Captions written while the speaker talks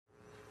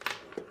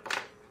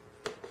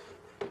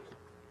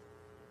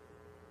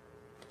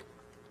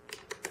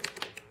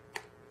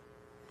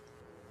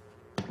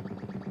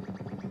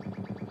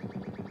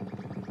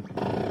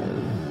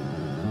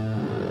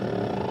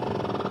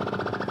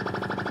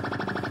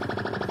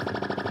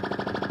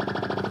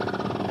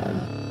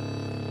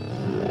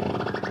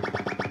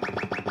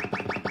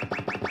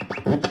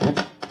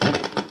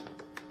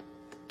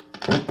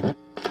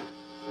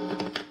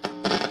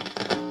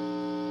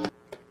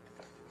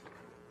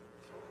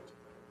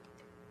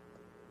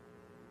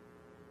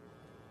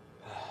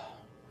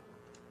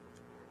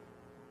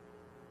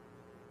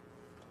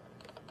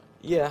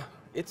Yeah,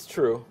 it's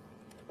true.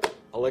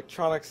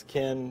 Electronics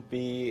can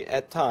be,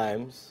 at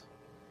times,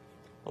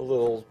 a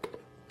little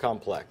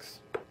complex.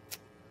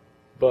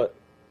 But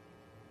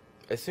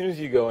as soon as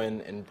you go in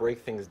and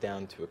break things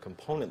down to a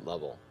component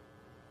level,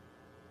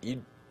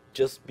 you'd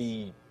just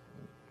be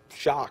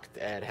shocked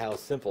at how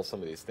simple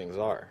some of these things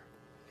are.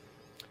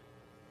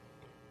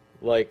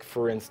 Like,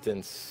 for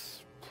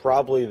instance,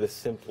 probably the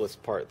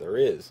simplest part there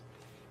is,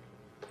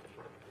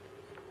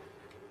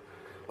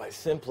 by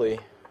simply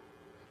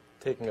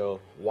taking a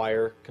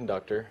wire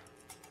conductor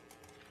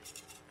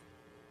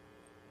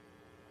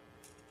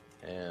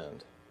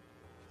and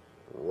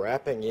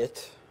wrapping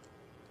it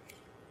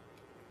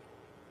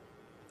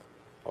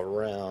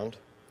around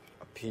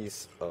a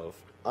piece of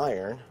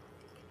iron,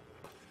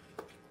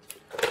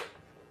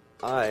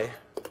 I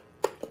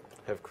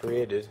have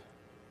created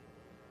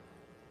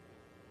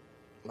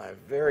my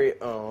very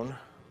own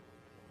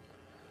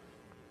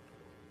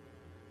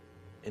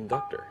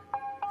inductor.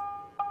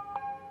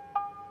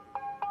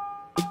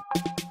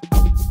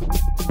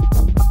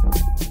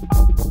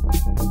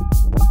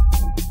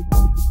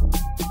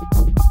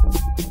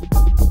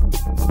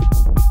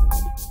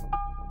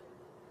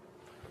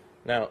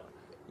 Now,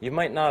 you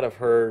might not have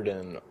heard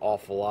an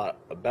awful lot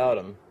about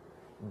them,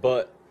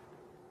 but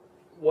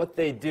what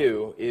they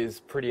do is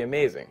pretty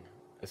amazing,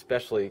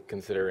 especially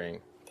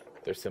considering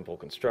their simple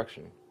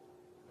construction.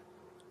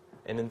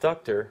 An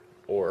inductor,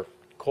 or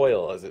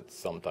coil as it's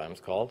sometimes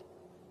called,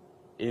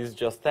 is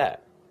just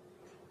that,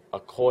 a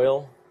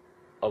coil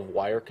of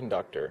wire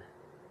conductor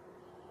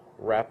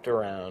wrapped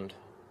around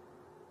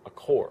a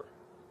core.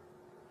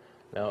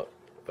 Now,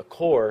 the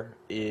core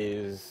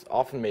is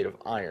often made of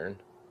iron,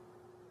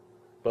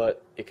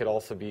 but it could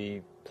also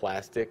be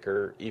plastic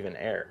or even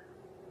air,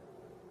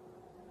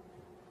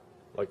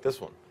 like this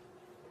one.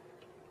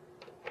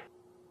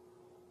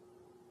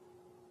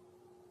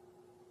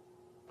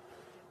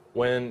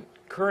 When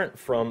current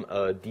from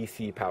a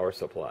DC power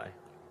supply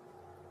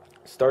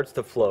starts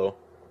to flow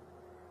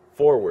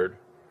forward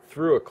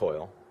through a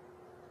coil,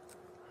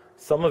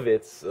 some of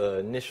its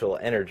initial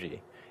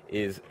energy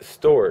is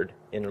stored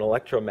in an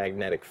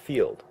electromagnetic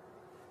field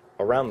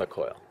around the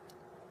coil.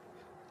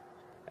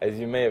 As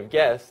you may have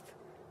guessed,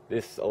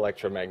 this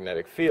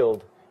electromagnetic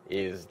field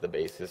is the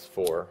basis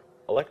for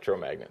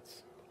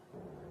electromagnets.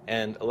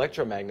 And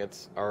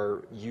electromagnets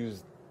are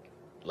used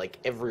like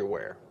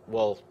everywhere.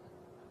 Well,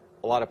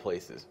 a lot of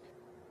places.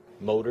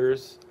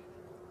 Motors,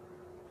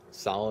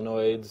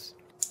 solenoids,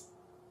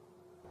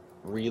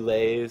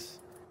 relays,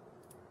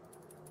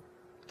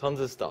 tons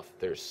of stuff.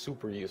 They're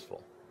super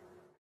useful.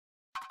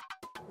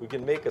 We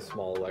can make a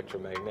small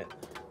electromagnet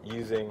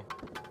using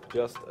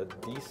just a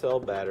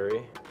D-cell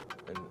battery,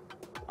 an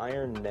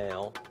iron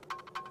nail,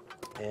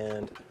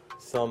 and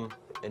some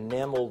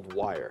enameled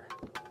wire.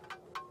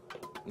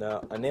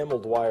 Now,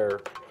 enameled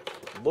wire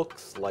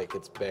looks like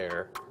it's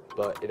bare,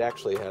 but it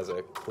actually has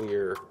a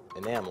clear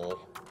enamel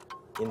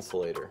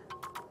insulator.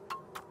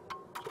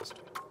 Just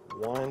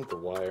wind the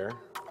wire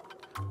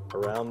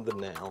around the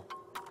nail,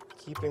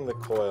 keeping the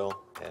coil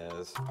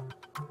as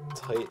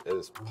tight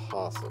as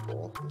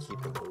possible,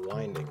 keeping the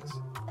windings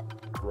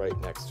right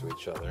next to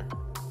each other.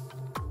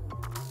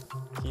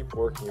 Keep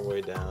working your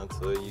way down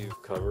until you've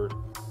covered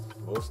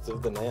most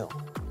of the nail.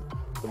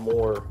 The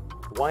more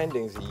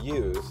windings you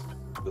use,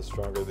 the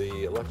stronger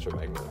the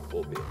electromagnet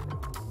will be.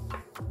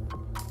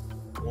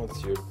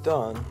 Once you're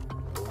done,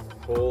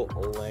 pull a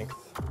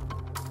length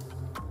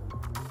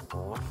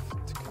off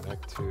to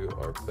connect to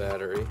our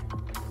battery.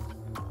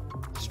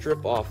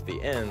 Strip off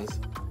the ends,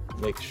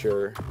 make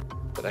sure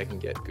that I can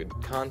get good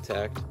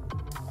contact,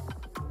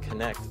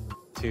 connect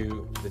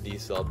to the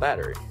D-cell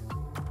battery.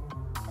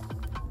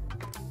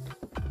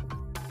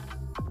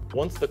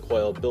 Once the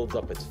coil builds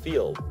up its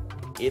field,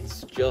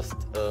 it's just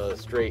a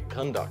straight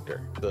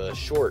conductor, the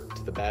short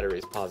to the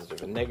battery's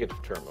positive and negative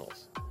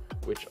terminals,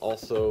 which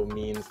also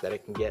means that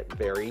it can get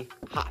very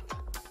hot.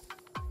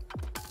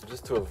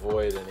 Just to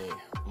avoid any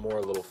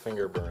more little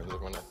finger burns, I'm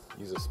going to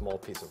use a small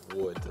piece of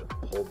wood to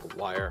hold the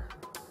wire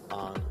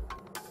on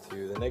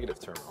to the negative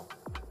terminal.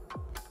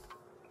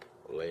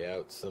 Lay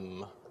out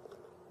some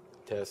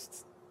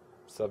test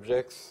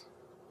subjects,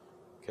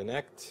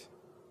 connect,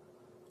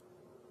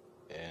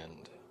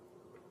 and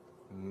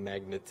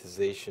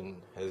magnetization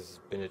has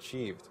been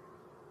achieved.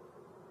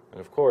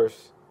 And of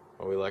course,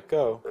 when we let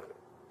go,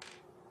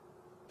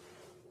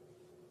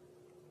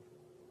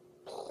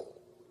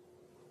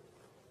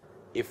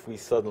 if we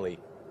suddenly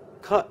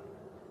cut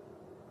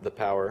the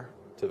power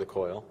to the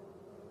coil,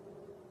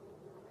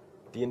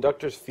 the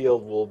inductor's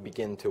field will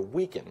begin to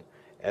weaken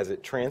as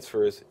it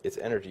transfers its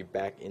energy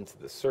back into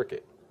the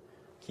circuit,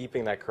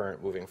 keeping that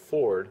current moving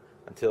forward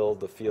until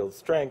the field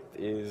strength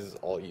is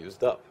all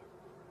used up.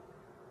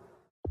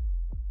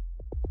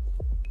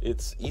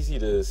 It's easy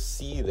to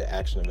see the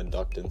action of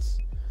inductance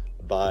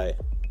by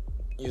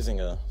using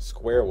a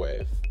square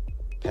wave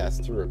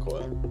passed through a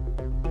coil.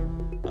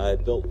 I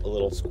built a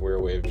little square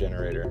wave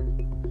generator.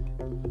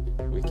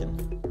 We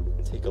can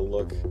take a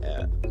look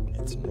at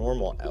its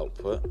normal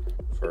output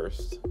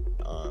first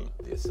on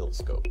the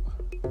oscilloscope.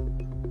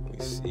 We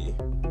see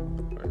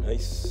our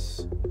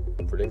nice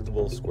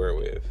predictable square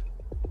wave.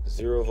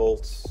 0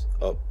 volts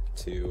up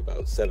to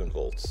about 7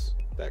 volts,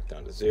 back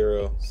down to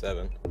 0,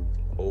 7,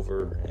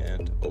 over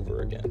and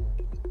over again.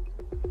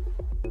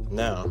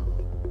 Now,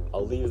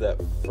 I'll leave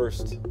that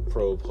first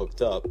probe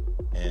hooked up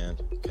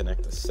and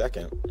connect the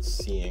second,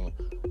 seeing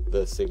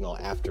the signal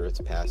after it's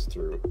passed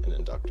through an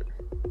inductor.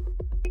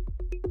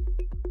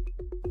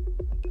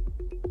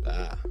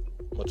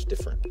 Much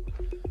different.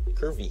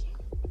 Curvy.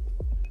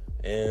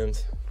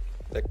 And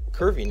that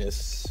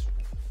curviness,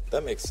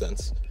 that makes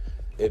sense.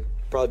 It'd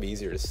probably be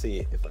easier to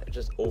see if I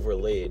just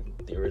overlaid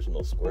the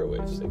original square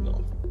wave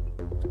signal.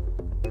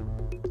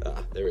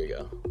 There we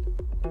go.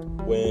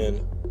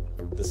 When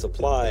the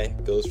supply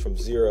goes from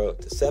 0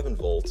 to 7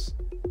 volts,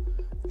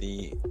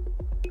 the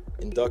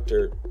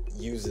inductor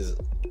uses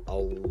a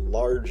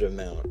large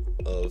amount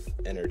of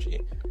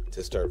energy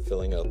to start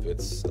filling up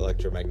its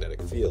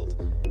electromagnetic field.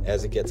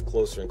 As it gets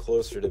closer and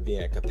closer to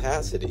being at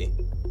capacity,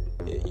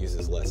 it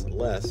uses less and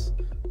less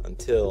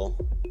until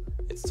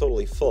it's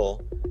totally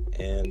full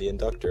and the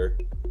inductor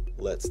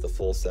lets the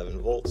full 7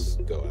 volts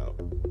go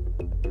out.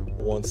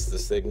 Once the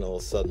signal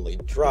suddenly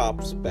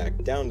drops back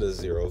down to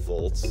 0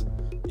 volts,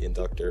 the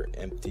inductor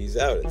empties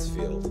out its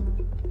field,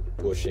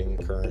 pushing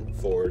current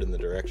forward in the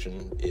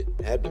direction it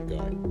had been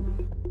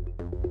going.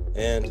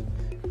 And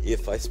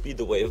if I speed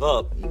the wave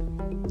up, you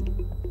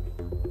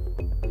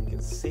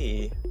can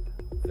see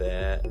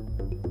that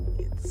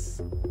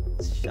it's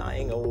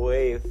shying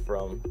away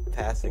from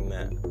passing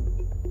that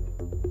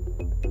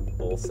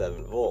full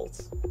 7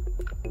 volts.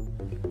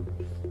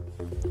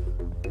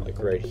 Like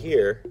right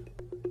here,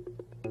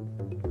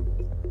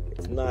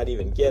 it's not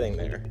even getting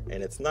there,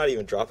 and it's not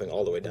even dropping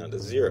all the way down to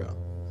 0.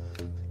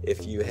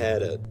 If you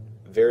had a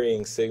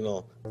varying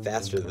signal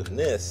faster than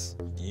this,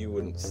 you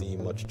wouldn't see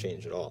much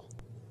change at all.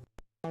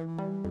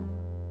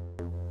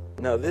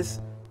 Now this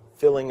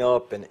filling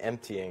up and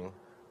emptying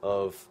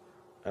of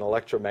an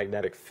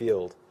electromagnetic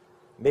field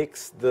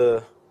makes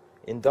the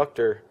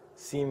inductor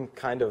seem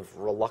kind of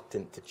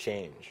reluctant to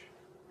change.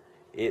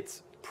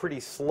 It's pretty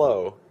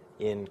slow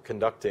in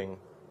conducting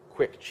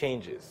quick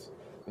changes.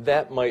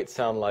 That might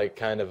sound like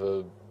kind of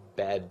a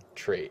bad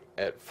trait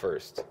at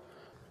first,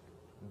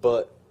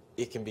 but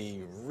it can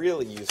be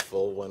really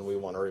useful when we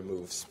want to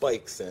remove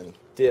spikes and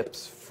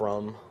dips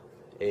from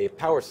a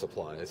power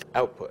supply's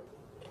output.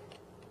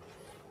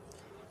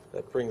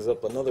 That brings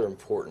up another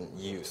important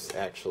use,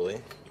 actually.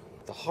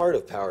 The heart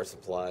of power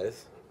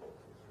supplies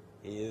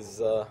is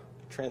a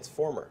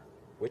transformer,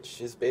 which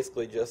is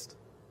basically just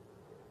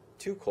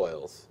 2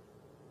 coils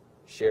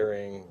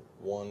sharing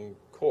one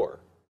core.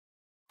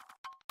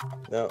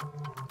 Now,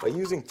 by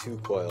using 2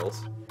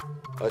 coils,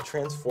 a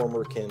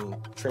transformer can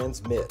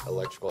transmit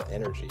electrical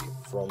energy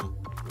from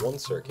one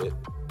circuit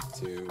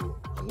to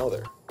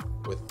another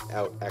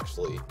without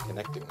actually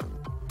connecting them.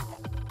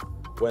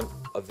 When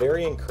a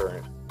varying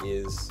current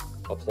is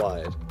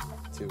applied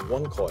to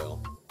one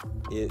coil,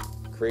 it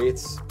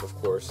creates, of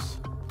course,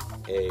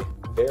 a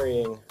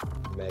varying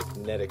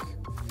magnetic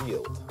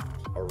field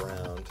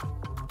around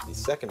the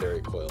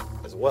secondary coil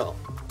as well.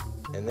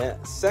 And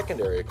that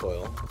secondary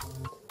coil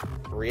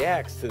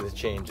reacts to the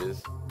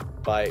changes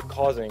by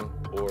causing,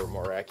 or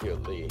more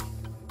accurately,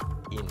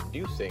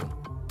 inducing,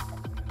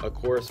 a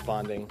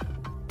corresponding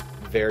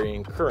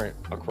varying current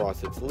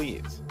across its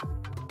leads.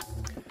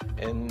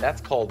 And that's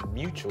called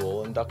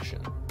mutual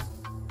induction.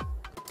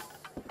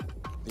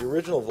 The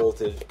original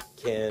voltage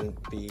can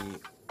be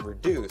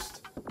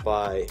reduced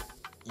by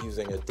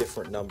using a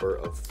different number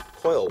of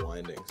coil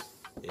windings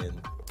in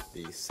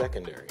the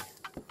secondary.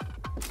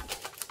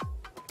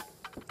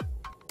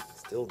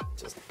 Still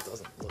just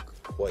doesn't look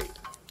quite.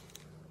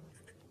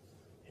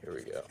 Here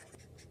we go.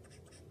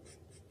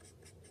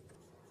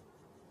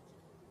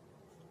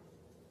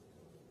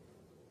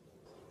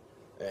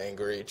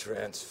 Angry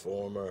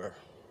transformer.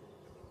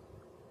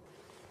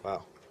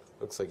 Wow,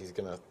 looks like he's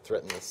gonna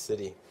threaten the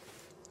city.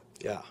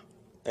 Yeah,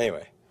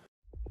 anyway.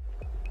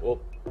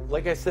 Well,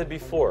 like I said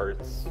before,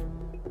 it's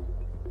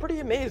pretty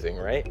amazing,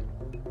 right?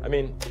 I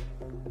mean,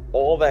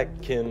 all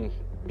that can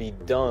be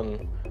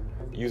done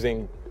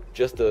using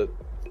just a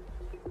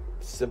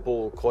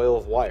simple coil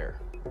of wire.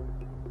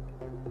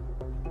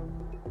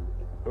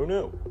 Who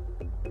knew?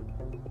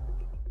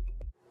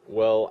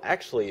 Well,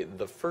 actually,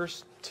 the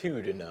first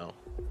 2 to know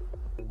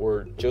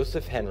were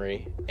Joseph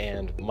Henry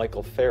and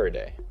Michael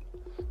Faraday.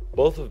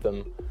 Both of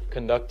them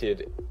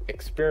conducted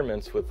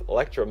experiments with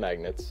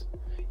electromagnets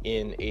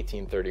in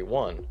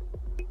 1831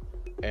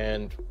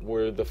 and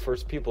were the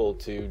first people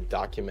to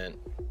document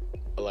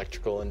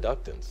electrical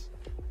inductance.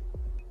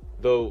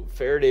 Though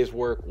Faraday's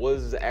work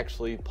was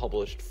actually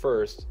published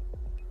first,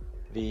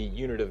 the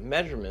unit of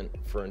measurement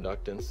for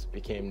inductance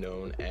became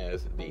known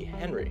as the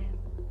Henry.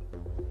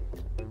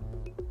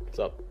 What's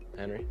up,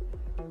 Henry?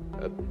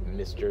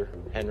 Mr.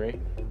 Henry.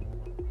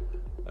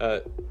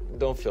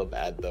 Don't feel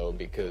bad though,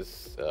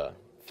 because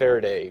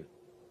Faraday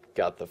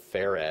got the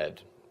Farad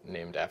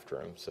named after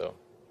him, so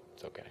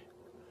it's okay.